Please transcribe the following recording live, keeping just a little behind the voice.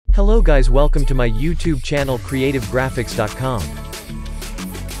Hello guys, welcome to my YouTube channel creativegraphics.com.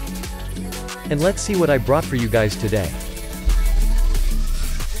 And let's see what I brought for you guys today.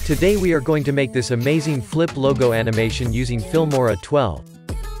 Today we are going to make this amazing flip logo animation using Filmora 12.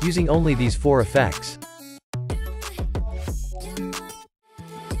 Using only these 4 effects.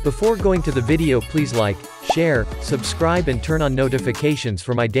 Before going to the video, please like, share, subscribe and turn on notifications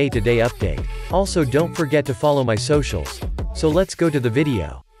for my day-to-day update. Also don't forget to follow my socials. So let's go to the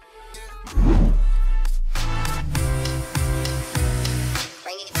video.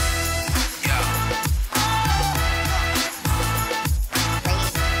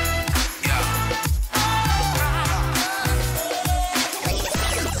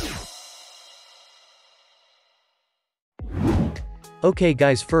 Okay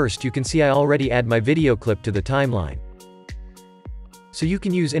guys, first you can see I already add my video clip to the timeline. So you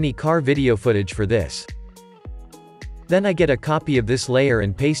can use any car video footage for this. Then I get a copy of this layer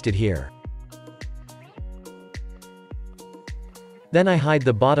and paste it here. Then I hide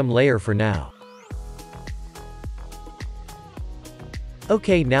the bottom layer for now.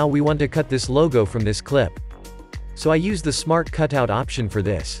 Okay, now we want to cut this logo from this clip. So I use the Smart Cutout option for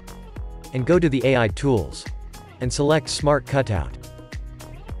this. And go to the AI tools. And select Smart Cutout.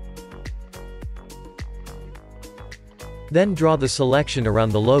 Then draw the selection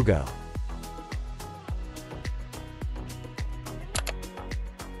around the logo.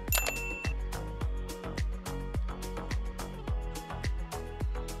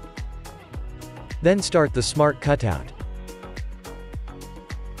 Then start the Smart Cutout.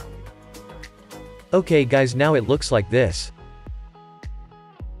 Okay guys, now it looks like this.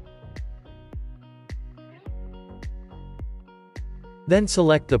 Then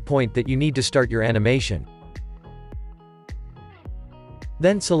select the point that you need to start your animation.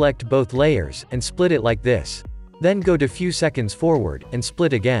 Then select both layers, and split it like this. Then go to few seconds forward, and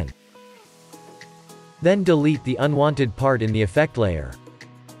split again. Then delete the unwanted part in the effect layer.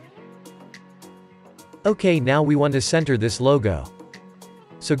 Okay, now we want to center this logo.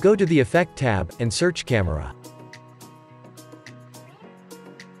 So go to the Effect tab, and search Camera.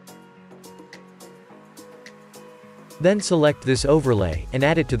 Then select this overlay, and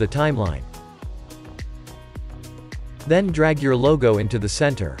add it to the timeline. Then drag your logo into the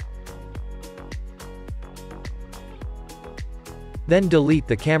center. Then delete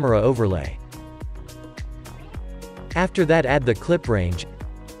the camera overlay. After that, add the clip range.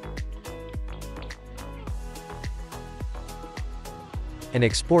 And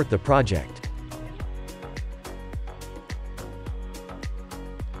export the project.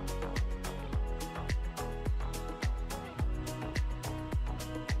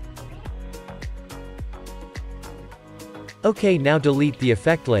 Okay, now delete the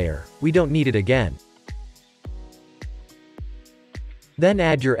effect layer, we don't need it again. Then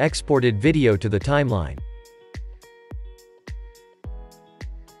add your exported video to the timeline.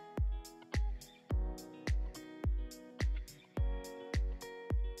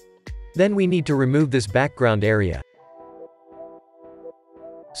 Then we need to remove this background area.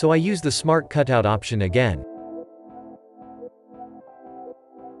 So I use the Smart Cutout option again.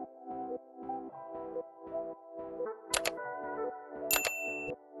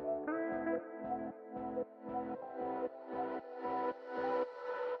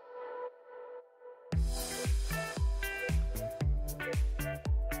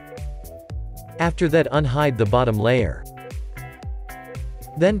 After that, unhide the bottom layer.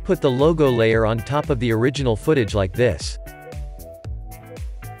 Then put the logo layer on top of the original footage like this.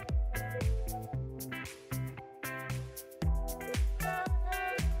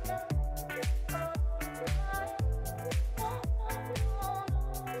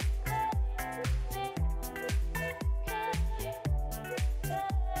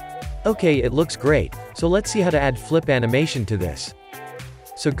 Okay, it looks great. So let's see how to add flip animation to this.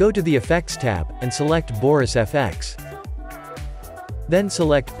 So go to the Effects tab, and select Boris FX. Then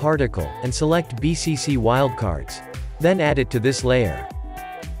select Particle, and select BCC Wildcards. Then add it to this layer.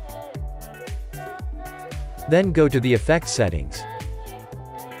 Then go to the Effect settings.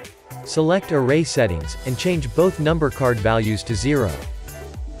 Select Array Settings, and change both number card values to 0.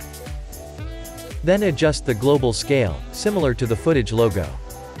 Then adjust the global scale, similar to the footage logo.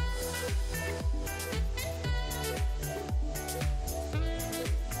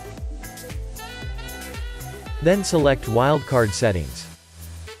 Then select Wildcard Settings.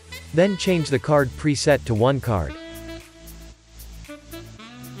 Then change the card preset to 1 card.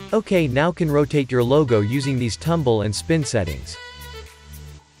 Okay, now can rotate your logo using these tumble and spin settings.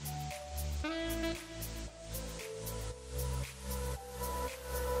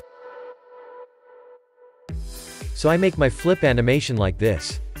 So I make my flip animation like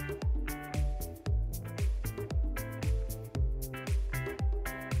this.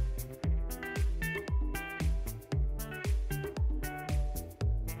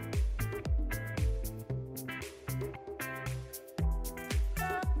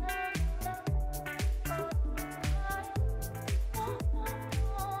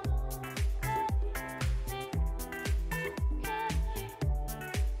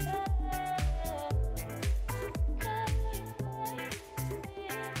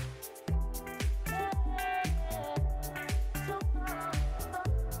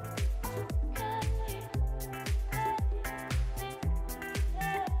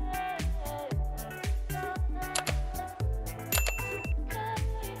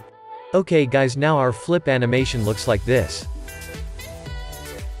 Okay guys, now our flip animation looks like this.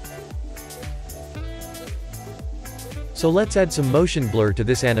 So let's add some motion blur to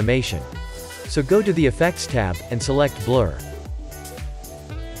this animation. So go to the Effects tab, and select Blur.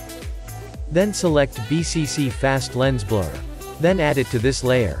 Then select BCC Fast Lens Blur. Then add it to this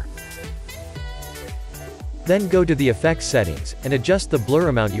layer. Then go to the Effects settings, and adjust the blur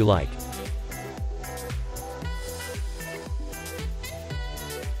amount you like.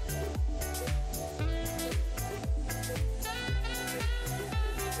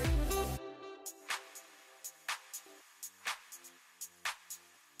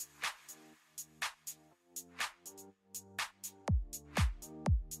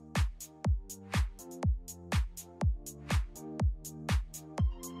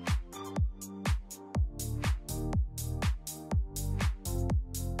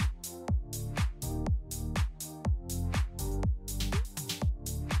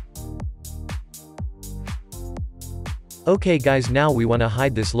 Okay guys, now we want to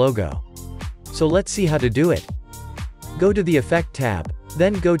hide this logo. So let's see how to do it. Go to the Effect tab,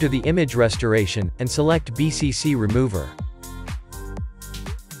 then go to the Image Restoration, and select BCC Remover.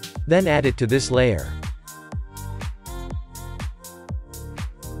 Then add it to this layer.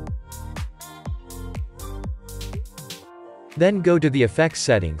 Then go to the Effects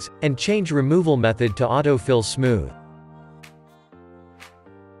settings, and change Removal Method to Autofill Smooth.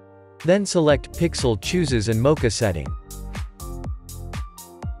 Then select Pixel Chooses and Mocha Setting.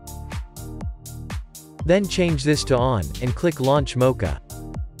 Then change this to On, and click Launch Mocha.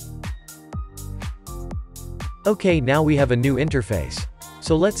 Okay, now we have a new interface.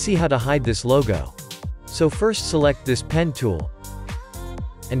 So let's see how to hide this logo. So first select this pen tool,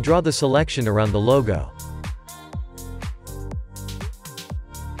 and draw the selection around the logo.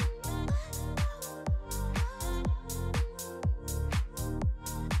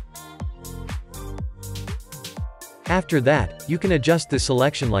 After that, you can adjust the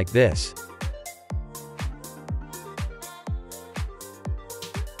selection like this.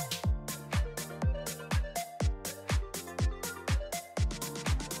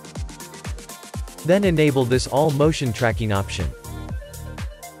 Then enable this All Motion Tracking option.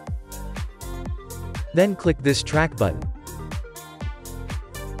 Then click this Track button.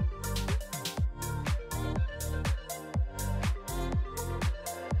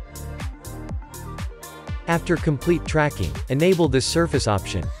 After complete tracking, enable this Surface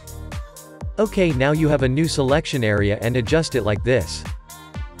option. Okay, now you have a new selection area and adjust it like this.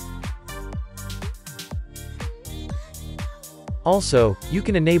 Also, you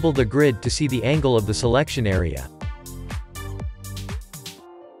can enable the grid to see the angle of the selection area.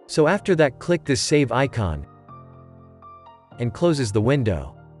 So after that, click this Save icon, and closes the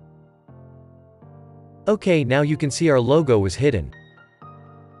window. Okay, now you can see our logo was hidden.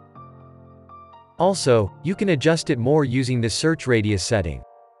 Also, you can adjust it more using this Search Radius setting.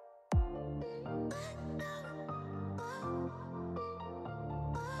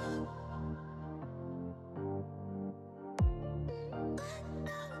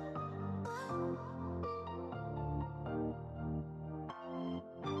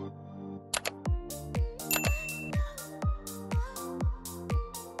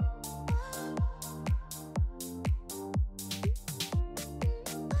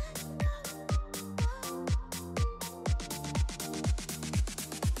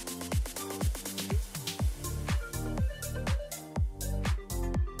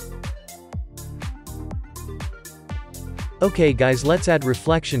 Okay guys, let's add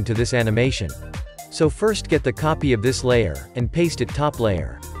reflection to this animation. So first get the copy of this layer, and paste it top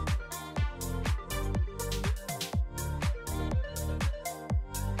layer.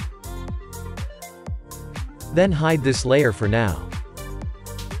 Then hide this layer for now.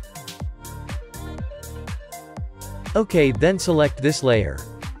 Okay, then select this layer,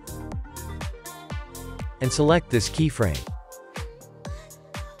 and select this keyframe.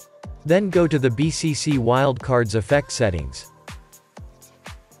 Then go to the BCC Wildcards Effect settings,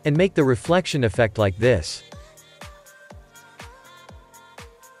 and make the reflection effect like this.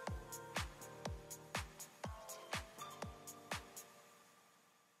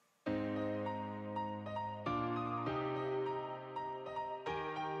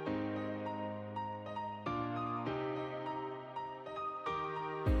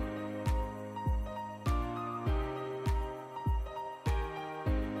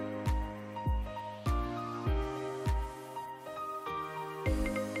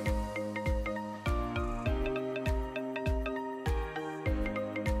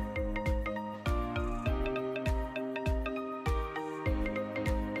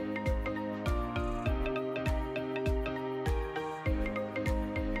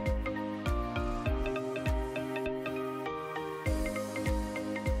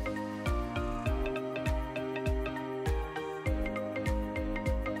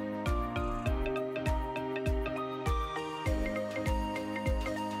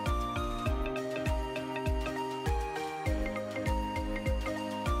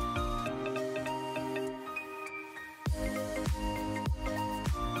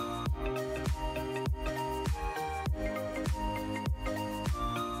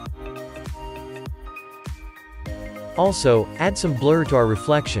 Also, add some blur to our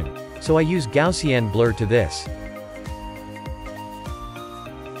reflection, so I use Gaussian blur to this.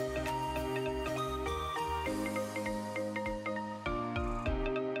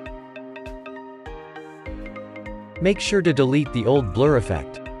 Make sure to delete the old blur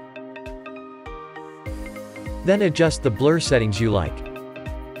effect. Then adjust the blur settings you like.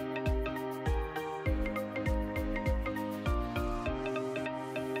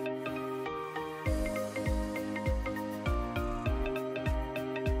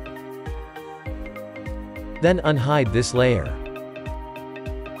 Then unhide this layer.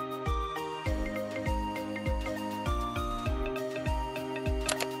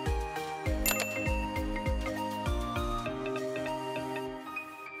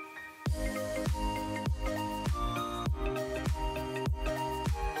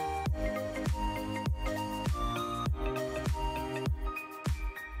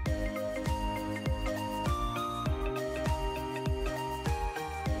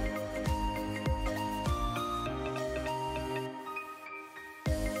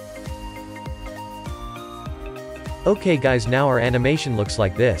 Okay guys, now our animation looks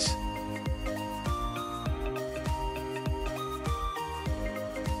like this.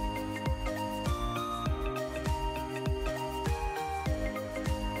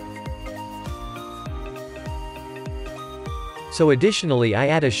 So additionally I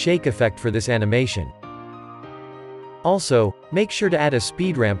add a shake effect for this animation. Also, make sure to add a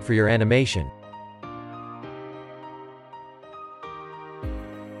speed ramp for your animation.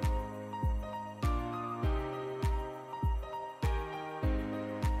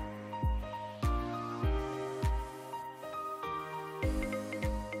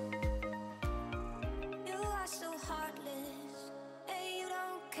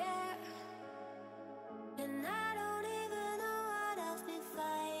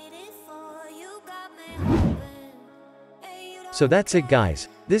 So that's it guys,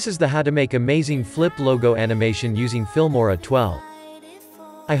 this is the how to make amazing flip logo animation using Filmora 12.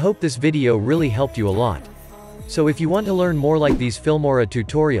 I hope this video really helped you a lot. So if you want to learn more like these Filmora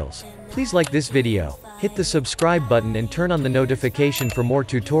tutorials, please like this video, hit the subscribe button and turn on the notification for more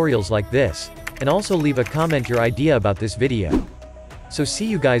tutorials like this, and also leave a comment your idea about this video. So see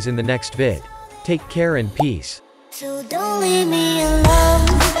you guys in the next vid. Take care and peace. So don't leave me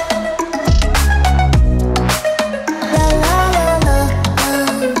alone.